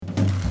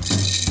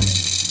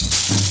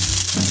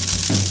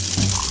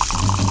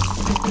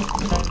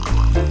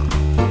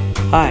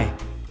Hi,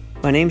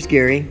 my name's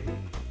Gary,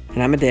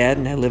 and I'm a dad,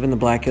 and I live in the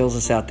Black Hills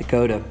of South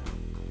Dakota.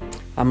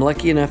 I'm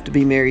lucky enough to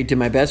be married to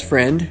my best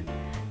friend.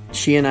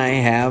 She and I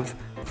have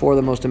 4 of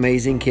the most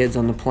amazing kids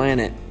on the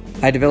planet.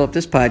 I developed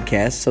this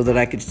podcast so that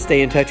I could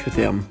stay in touch with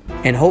them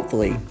and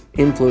hopefully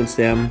influence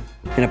them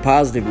in a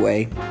positive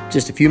way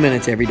just a few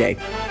minutes every day.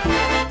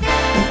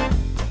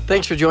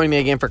 Thanks for joining me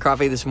again for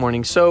coffee this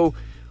morning. So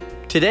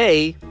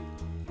today,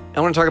 I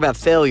want to talk about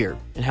failure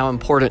and how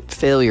important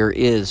failure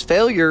is.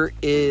 Failure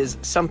is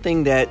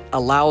something that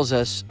allows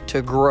us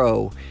to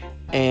grow,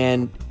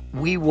 and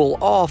we will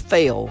all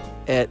fail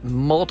at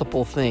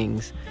multiple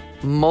things,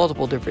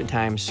 multiple different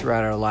times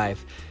throughout our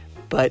life.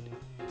 But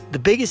the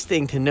biggest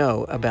thing to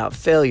know about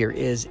failure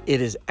is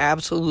it is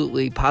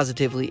absolutely,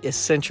 positively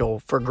essential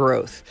for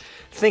growth.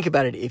 Think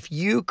about it. If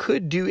you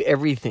could do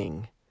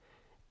everything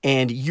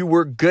and you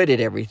were good at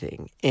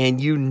everything and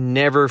you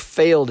never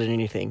failed at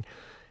anything,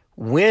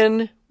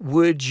 when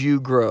would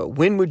you grow?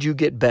 When would you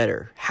get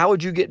better? How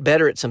would you get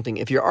better at something?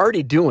 If you're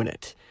already doing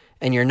it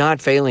and you're not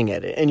failing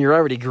at it and you're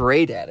already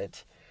great at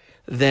it,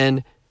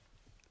 then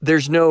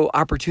there's no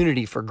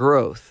opportunity for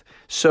growth.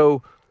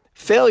 So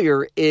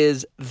failure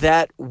is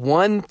that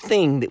one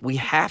thing that we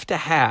have to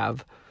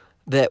have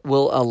that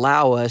will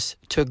allow us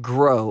to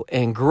grow.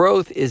 And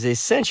growth is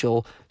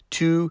essential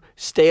to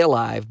stay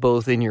alive,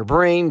 both in your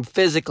brain,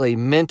 physically,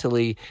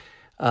 mentally,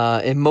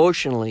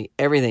 emotionally,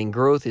 everything.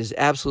 Growth is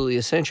absolutely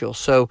essential.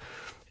 So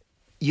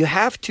you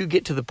have to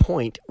get to the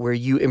point where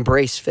you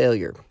embrace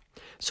failure.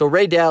 So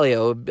Ray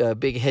Dalio, a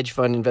big hedge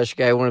fund investor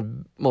guy, one of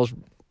the most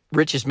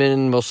richest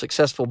men, most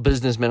successful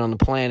businessmen on the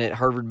planet,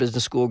 Harvard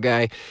Business School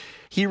guy,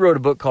 he wrote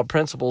a book called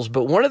Principles.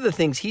 But one of the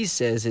things he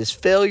says is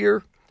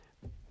failure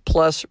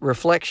plus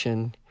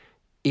reflection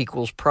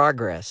equals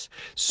progress.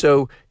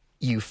 So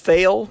you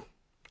fail,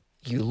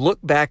 you look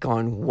back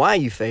on why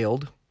you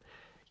failed,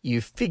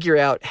 you figure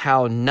out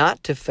how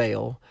not to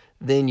fail,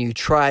 then you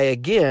try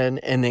again,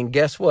 and then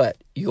guess what?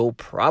 You'll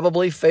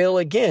probably fail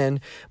again,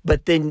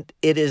 but then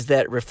it is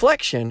that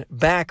reflection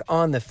back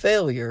on the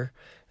failure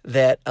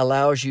that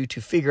allows you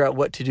to figure out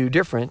what to do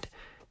different,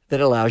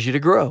 that allows you to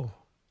grow.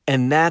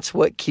 And that's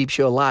what keeps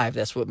you alive.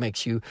 That's what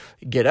makes you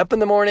get up in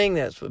the morning.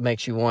 That's what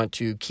makes you want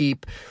to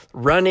keep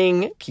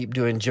running, keep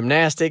doing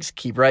gymnastics,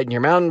 keep riding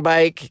your mountain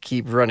bike,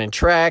 keep running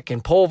track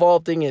and pole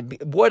vaulting, and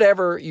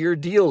whatever your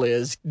deal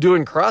is,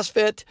 doing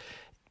CrossFit.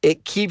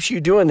 It keeps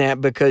you doing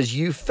that because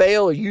you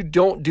fail or you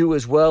don't do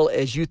as well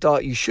as you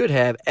thought you should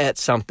have at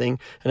something.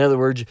 In other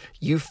words,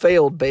 you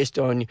failed based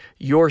on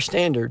your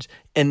standards,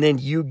 and then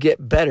you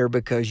get better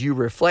because you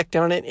reflect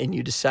on it and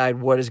you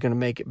decide what is going to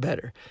make it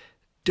better.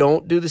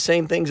 Don't do the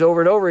same things over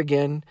and over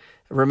again.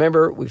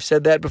 Remember, we've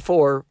said that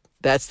before.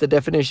 That's the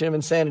definition of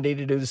insanity,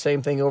 to do the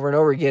same thing over and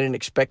over again and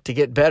expect to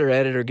get better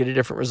at it or get a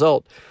different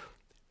result.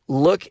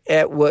 Look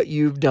at what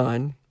you've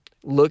done.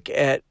 Look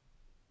at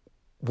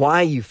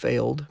why you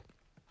failed.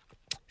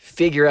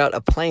 Figure out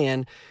a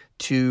plan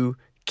to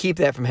keep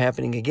that from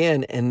happening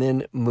again, and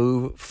then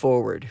move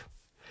forward.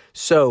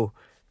 So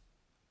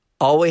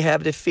all we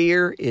have to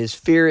fear is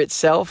fear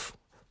itself.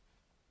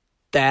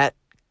 That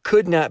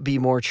could not be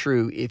more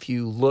true if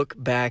you look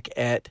back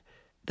at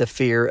the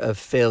fear of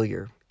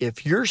failure.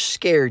 If you're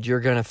scared you're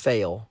going to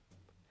fail,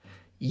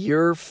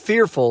 you're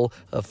fearful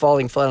of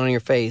falling flat on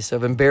your face,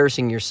 of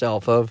embarrassing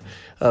yourself, of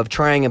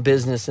trying a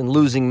business and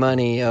losing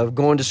money, of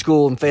going to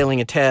school and failing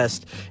a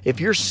test. If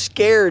you're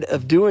scared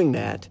of doing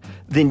that,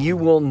 then you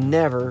will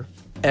never,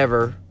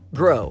 ever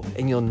grow,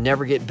 and you'll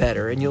never get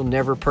better, and you'll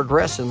never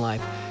progress in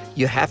life.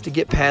 You have to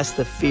get past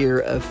the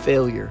fear of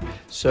failure.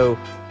 So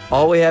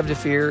all we have to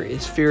fear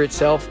is fear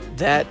itself.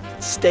 That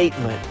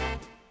statement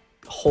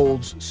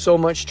holds so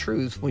much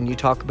truth when you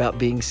talk about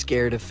being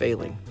scared of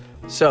failing.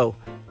 So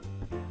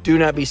do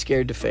not be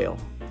scared to fail.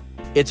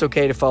 It's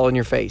okay to fall on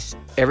your face.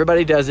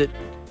 Everybody does it.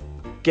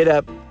 Get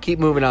up, keep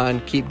moving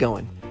on, keep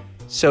going.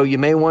 So you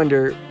may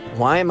wonder,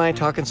 why am I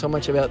talking so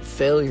much about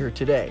failure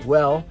today?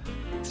 Well,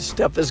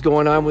 stuff is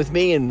going on with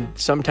me, and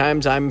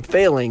sometimes I'm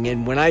failing.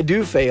 And when I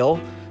do fail,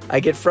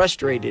 I get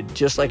frustrated,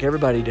 just like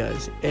everybody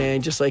does,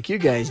 and just like you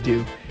guys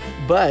do.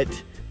 But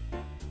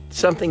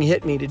something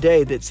hit me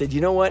today that said, you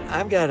know what?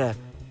 I've got to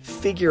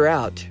figure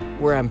out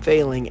where I'm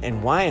failing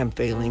and why I'm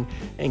failing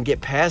and get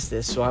past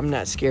this so I'm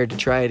not scared to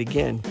try it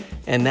again.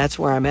 And that's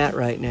where I'm at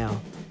right now.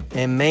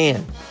 And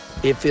man,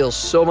 it feels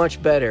so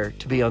much better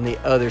to be on the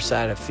other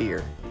side of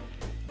fear.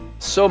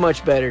 So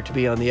much better to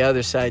be on the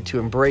other side, to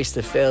embrace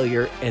the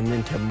failure and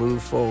then to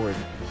move forward.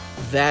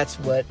 That's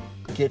what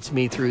gets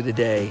me through the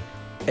day,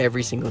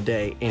 every single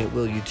day, and it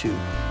will you too.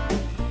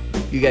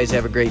 You guys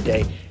have a great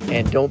day,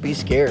 and don't be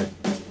scared.